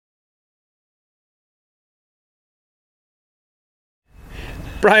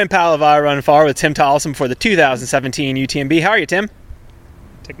Brian Palavai running forward with Tim Tollefson for the 2017 UTMB. How are you, Tim?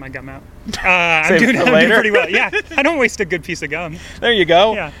 Take my gum out. I'm doing pretty well. Yeah, I don't waste a good piece of gum. There you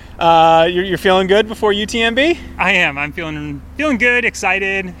go. Yeah. You're feeling good before UTMB? I am. I'm feeling good,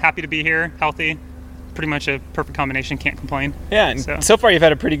 excited, happy to be here, healthy. Pretty much a perfect combination. Can't complain. Yeah, and so far you've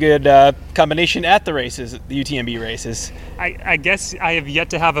had a pretty good combination at the races, the UTMB races. I guess I have yet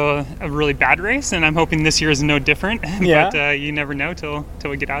to have a really bad race, and I'm hoping this year is no different. Yeah. But you never know till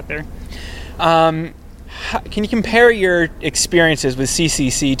we get out there. Can you compare your experiences with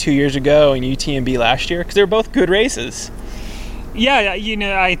CCC 2 years ago and UTMB last year? Because they were both good races. Yeah,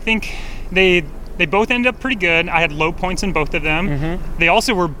 I think they both ended up pretty good. I had low points in both of them. Mm-hmm. They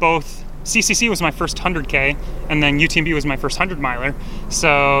also were both. CCC was my first 100K, and then UTMB was my first 100-miler.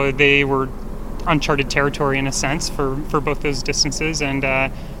 So they were uncharted territory in a sense for both those distances. And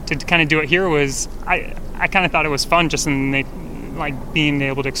to kind of do it here was, I kind of thought it was fun just in like being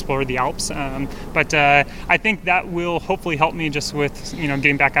able to explore the Alps. But I think that will hopefully help me just with,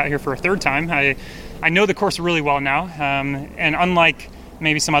 getting back out here for a third time. I know the course really well now. And unlike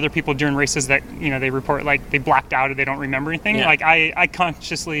maybe some other people during races that, they report like they blacked out or they don't remember anything. Yeah. Like I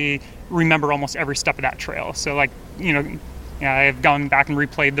consciously remember almost every step of that trail. So I've gone back and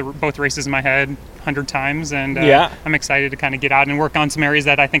replayed both races in my head 100 times, and I'm excited to kind of get out and work on some areas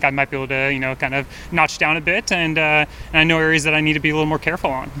that I think I might be able to, kind of notch down a bit, and I know areas that I need to be a little more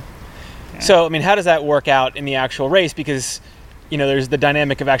careful on. Yeah. So, how does that work out in the actual race? Because, there's the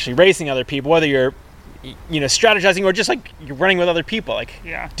dynamic of actually racing other people, whether you're strategizing or just like you're running with other people.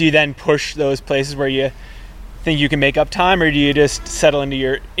 Do you then push those places where you think you can make up time, or do you just settle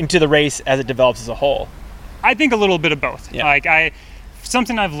into the race as it develops as a whole? I think a little bit of both. Yeah.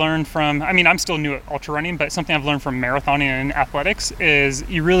 Something I've learned from, I'm still new at ultra running, but something I've learned from marathoning and athletics is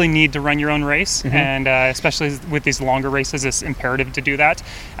you really need to run your own race. Mm-hmm. And especially with these longer races, it's imperative to do that.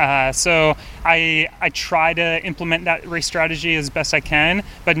 So I try to implement that race strategy as best I can,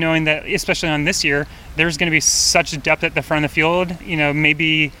 but knowing that, especially on this year, there's going to be such depth at the front of the field,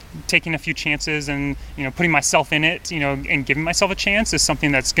 maybe taking a few chances and, putting myself in it, and giving myself a chance is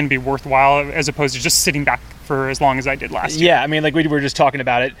something that's going to be worthwhile as opposed to just sitting back for as long as I did last year. Yeah, like we were just talking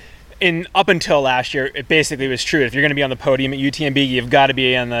about it. Up until last year, it basically was true. If you're going to be on the podium at UTMB, you've got to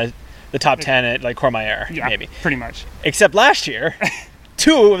be on the top 10 at like Courmayeur, maybe. Pretty much. Except last year,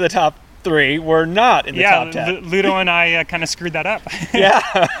 2 of the top 3 were not in the top 10. Ludo and I kind of screwed that up.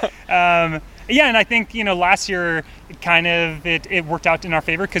 Yeah. Yeah, and I think, last year it worked out in our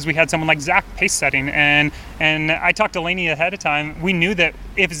favor because we had someone like Zach pace setting. And I talked to Laney ahead of time. We knew that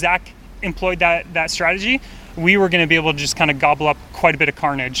if Zach employed that strategy, we were going to be able to just kind of gobble up quite a bit of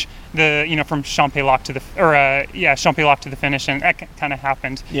carnage, from Champex-Lac to the finish, and that kind of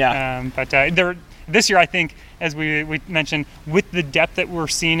happened. Yeah. But this year, I think, as we mentioned, with the depth that we're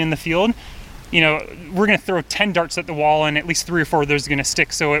seeing in the field, we're going to throw 10 darts at the wall, and at least 3 or 4 of those are going to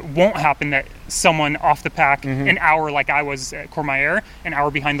stick. So it won't happen that someone off the pack, an hour like I was at Courmayeur, an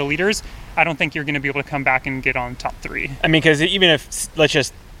hour behind the leaders, I don't think you're going to be able to come back and get on top 3. Because even if, let's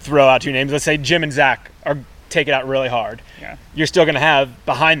just throw out 2 names, let's say Jim and Zach are take it out really hard. Yeah. You're still going to have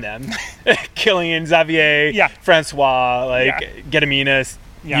behind them Killian, Xavier, Francois, Gediminas,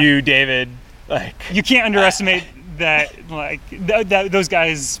 you, David. You can't underestimate that, those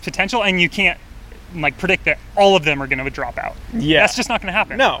guys' potential, and you can't predict that all of them are going to drop out. Yeah. That's just not going to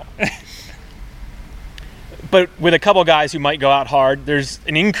happen. No. But with a couple guys who might go out hard, there's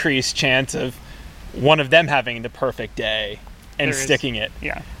an increased chance of one of them having the perfect day and sticking it.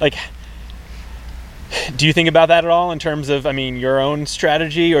 Yeah. Do you think about that at all in terms of, your own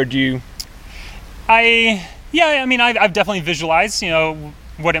strategy, or do you? I've definitely visualized,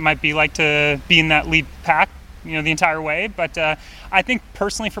 what it might be like to be in that lead pack, the entire way. But I think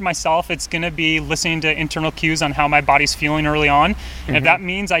personally for myself, it's going to be listening to internal cues on how my body's feeling early on. And if that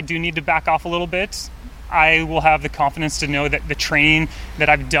means I do need to back off a little bit, I will have the confidence to know that the training that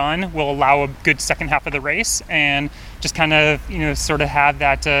I've done will allow a good second half of the race, and just kind of, sort of have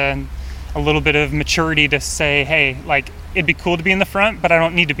that a little bit of maturity to say, hey, it'd be cool to be in the front, but I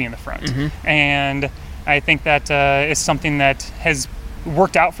don't need to be in the front. Mm-hmm. And I think that is something that has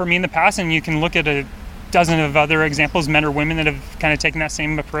worked out for me in the past, and you can look at a dozen of other examples, men or women, that have kind of taken that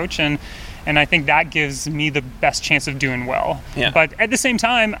same approach, and I think that gives me the best chance of doing well. Yeah. But at the same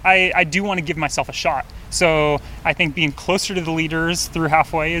time, I do want to give myself a shot. So I think being closer to the leaders through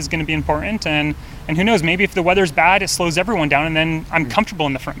halfway is going to be important, and who knows, maybe if the weather's bad, it slows everyone down, and then I'm comfortable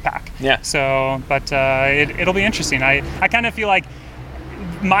in the front pack. Yeah. So, but it'll be interesting. I kind of feel like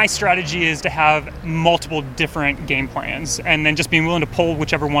my strategy is to have multiple different game plans and then just being willing to pull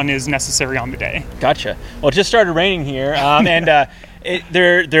whichever one is necessary on the day. Gotcha. Well, it just started raining here, and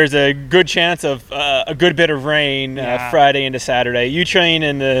there's a good chance of a good bit of rain Friday into Saturday. You train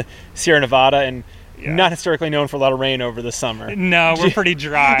in the Sierra Nevada, and not historically known for a lot of rain over the summer. No, we're pretty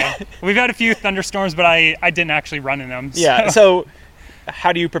dry. We've had a few thunderstorms, but I didn't actually run in them. So. Yeah, so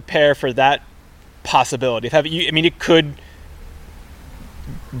how do you prepare for that possibility? It could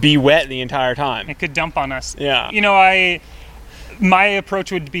be wet the entire time. It could dump on us. Yeah. My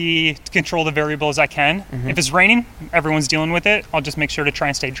approach would be to control the variables I can. Mm-hmm. If it's raining, everyone's dealing with it. I'll just make sure to try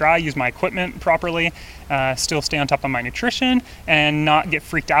and stay dry, use my equipment properly, still stay on top of my nutrition, and not get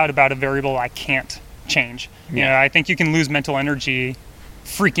freaked out about a variable I can't change. Yeah. I think you can lose mental energy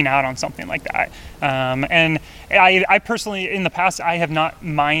freaking out on something like that. And I personally, in the past, I have not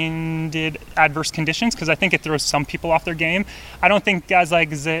minded adverse conditions because I think it throws some people off their game. I don't think guys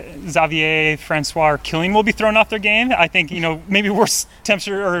like Xavier, Francois, or Killian will be thrown off their game. I think, maybe worse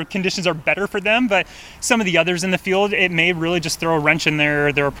temperature or conditions are better for them, but some of the others in the field, it may really just throw a wrench in their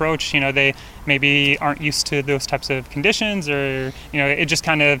approach. They maybe aren't used to those types of conditions, or, it just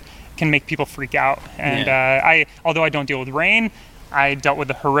kind of can make people freak out. And although I don't deal with rain, I dealt with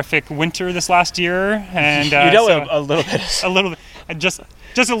a horrific winter this last year, and you dealt with a little bit, just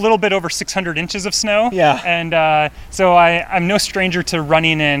a little bit over 600 inches of snow. Yeah, and so I'm no stranger to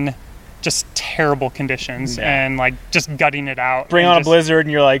running in just terrible conditions and like just gutting it out. Bring on a blizzard,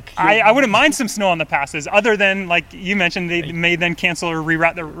 and you're like, I wouldn't mind some snow on the passes, other than like you mentioned, they may then cancel or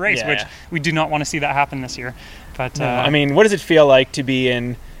reroute the race, which we do not want to see that happen this year. But what does it feel like to be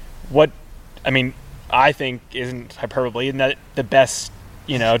in I think isn't hyperbole, isn't that the best,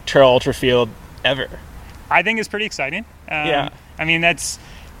 trail ultra field ever? I think it's pretty exciting. That's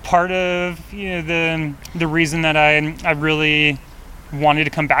part of the reason that I really wanted to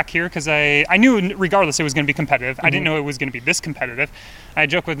come back here, because I knew regardless it was going to be competitive. Mm-hmm. I didn't know it was going to be this competitive. I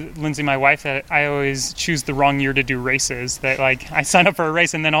joke with Lindsay, my wife, that I always choose the wrong year to do races, that like I sign up for a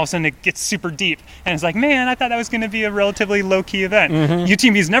race and then all of a sudden it gets super deep and it's like, man, I thought that was going to be a relatively low-key event. Mm-hmm.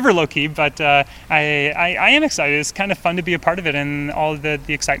 UTMB is never low-key, but I am excited. It's kind of fun to be a part of it and all the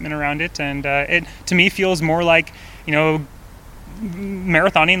excitement around it, and it to me feels more like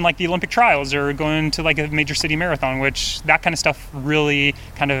marathoning like the Olympic trials or going to like a major city marathon, which that kind of stuff really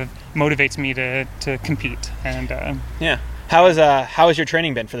kind of motivates me to compete. And how has your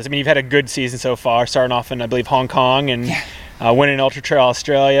training been for this? You've had a good season so far, starting off in I believe Hong Kong and winning Ultra Trail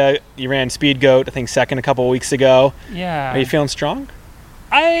Australia. You ran Speed Goat, I think second a couple of weeks ago. Yeah. Are you feeling strong?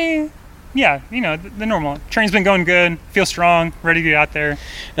 The normal. Training's been going good, feel strong, ready to get out there.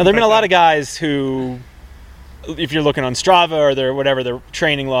 Now there've been a lot of guys who, if you're looking on Strava or their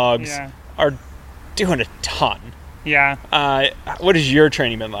training logs, are doing a ton. Yeah. What has your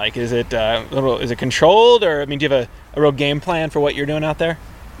training been like? Is it is it controlled, or do you have a real game plan for what you're doing out there?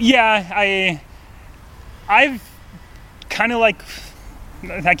 Yeah, I've kind of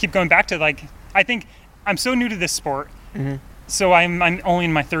I keep going back to I think I'm so new to this sport. Mm-hmm. So I'm only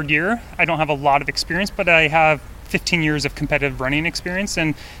in my third year. I don't have a lot of experience, but I have 15 years of competitive running experience,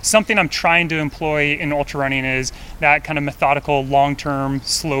 and something I'm trying to employ in ultra running is that kind of methodical, long-term,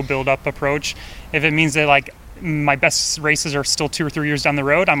 slow build-up approach. If it means that my best races are still 2 or 3 years down the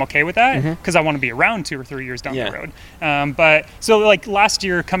road, I'm okay with that, because I want to be around 2 or 3 years down the road. But so last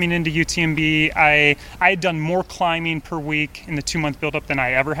year coming into UTMB, I had done more climbing per week in the 2-month build-up than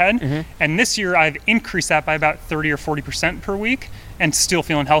I ever had. And this year I've increased that by about 30 or 40% per week, and still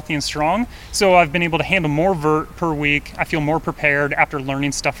feeling healthy and strong. So I've been able to handle more vert per week. I feel more prepared after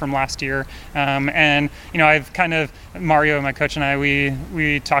learning stuff from last year. And I've kind of, Mario, my coach, and I,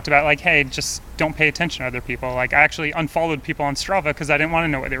 we talked about hey, just don't pay attention to other people. I actually unfollowed people on Strava because I didn't want to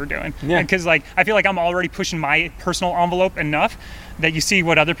know what they were doing. Because I feel like I'm already pushing my personal envelope enough that you see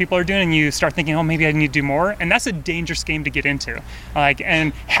what other people are doing and you start thinking, oh, maybe I need to do more. And that's a dangerous game to get into.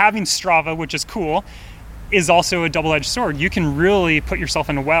 And having Strava, which is cool, is also a double-edged sword. You can really put yourself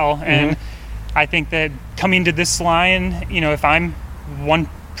in a well. And I think that coming to this line, if I'm 1%,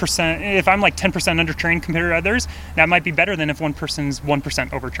 if I'm 10% undertrained compared to others, that might be better than if one person's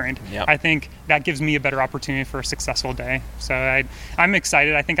 1% overtrained. Yep. I think that gives me a better opportunity for a successful day. So I'm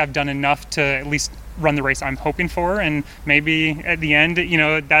excited. I think I've done enough to at least run the race I'm hoping for, and maybe at the end,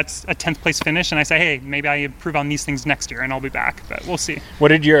 that's a 10th place finish, and I say, hey, maybe I improve on these things next year and I'll be back, but we'll see. What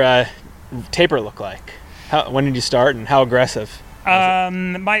did your taper look like? When did you start, and how aggressive?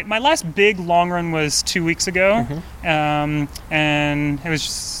 My last big long run was 2 weeks ago, and it was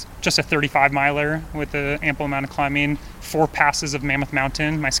just just a 35 miler with an ample amount of climbing, 4 passes of Mammoth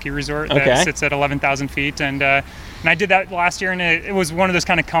Mountain, my ski resort that sits at 11,000 feet. And I did that last year, and it was one of those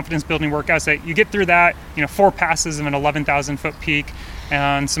kind of confidence building workouts that you get through that, 4 passes of an 11,000 foot peak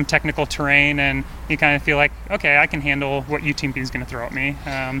and some technical terrain, and you kind of feel like, okay, I can handle what UTMB is going to throw at me.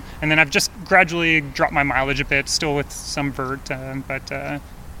 And then I've just gradually dropped my mileage a bit, still with some vert, but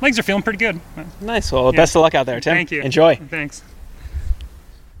legs are feeling pretty good. Nice. Well, best of luck out there, Tim. Thank you. Enjoy. Thanks.